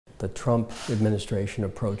the Trump administration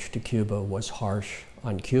approach to Cuba was harsh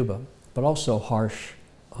on Cuba, but also harsh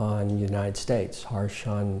on the United States, harsh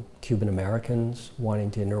on Cuban Americans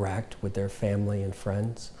wanting to interact with their family and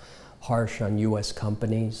friends, harsh on U.S.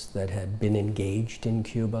 companies that had been engaged in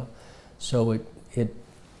Cuba. So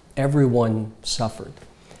everyone suffered.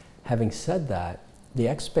 Having said that, the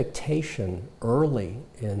expectation early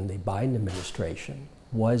in the Biden administration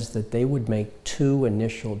was that they would make two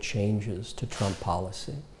initial changes to Trump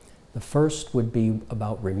policy. The first would be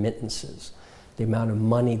about remittances, the amount of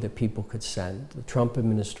money that people could send. The Trump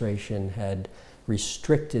administration had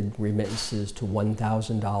restricted remittances to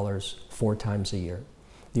 $1,000 4 times a year.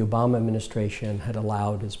 The Obama administration had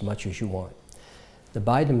allowed as much as you want. The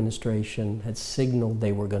Biden administration had signaled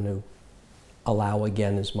they were going to allow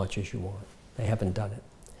again as much as you want. They haven't done it.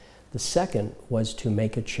 The second was to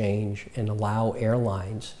make a change and allow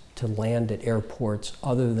airlines to land at airports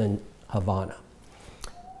other than Havana.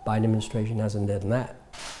 Biden administration hasn't done that.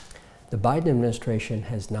 The Biden administration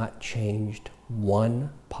has not changed one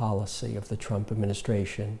policy of the Trump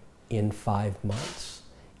administration in 5 months.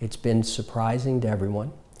 It's been surprising to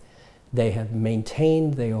everyone. They have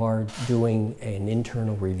maintained they are doing an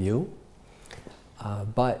internal review,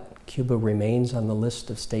 but Cuba remains on the list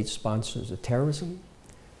of state sponsors of terrorism,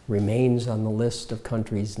 remains on the list of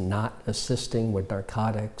countries not assisting with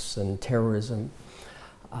narcotics and terrorism.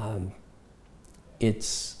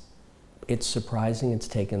 It's surprising it's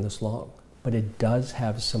taken this long, but it does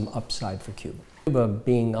have some upside for Cuba. Cuba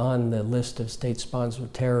being on the list of state sponsors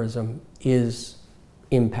of terrorism is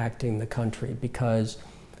impacting the country because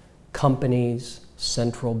companies,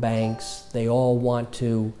 central banks, they all want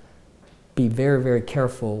to be very, very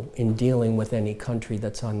careful in dealing with any country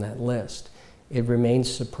that's on that list. It remains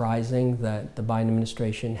surprising that the Biden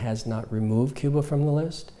administration has not removed Cuba from the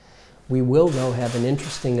list. We will, though, have an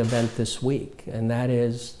interesting event this week, and that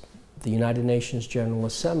is the United Nations General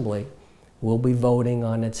Assembly will be voting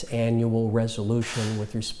on its annual resolution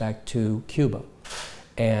with respect to Cuba.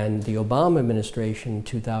 And the Obama administration in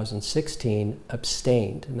 2016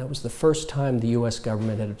 abstained, and that was the first time the U.S.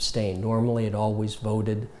 government had abstained. Normally it always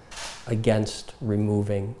voted against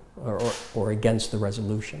removing or against the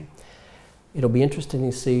resolution. It'll be interesting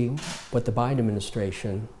to see what the Biden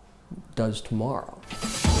administration does tomorrow.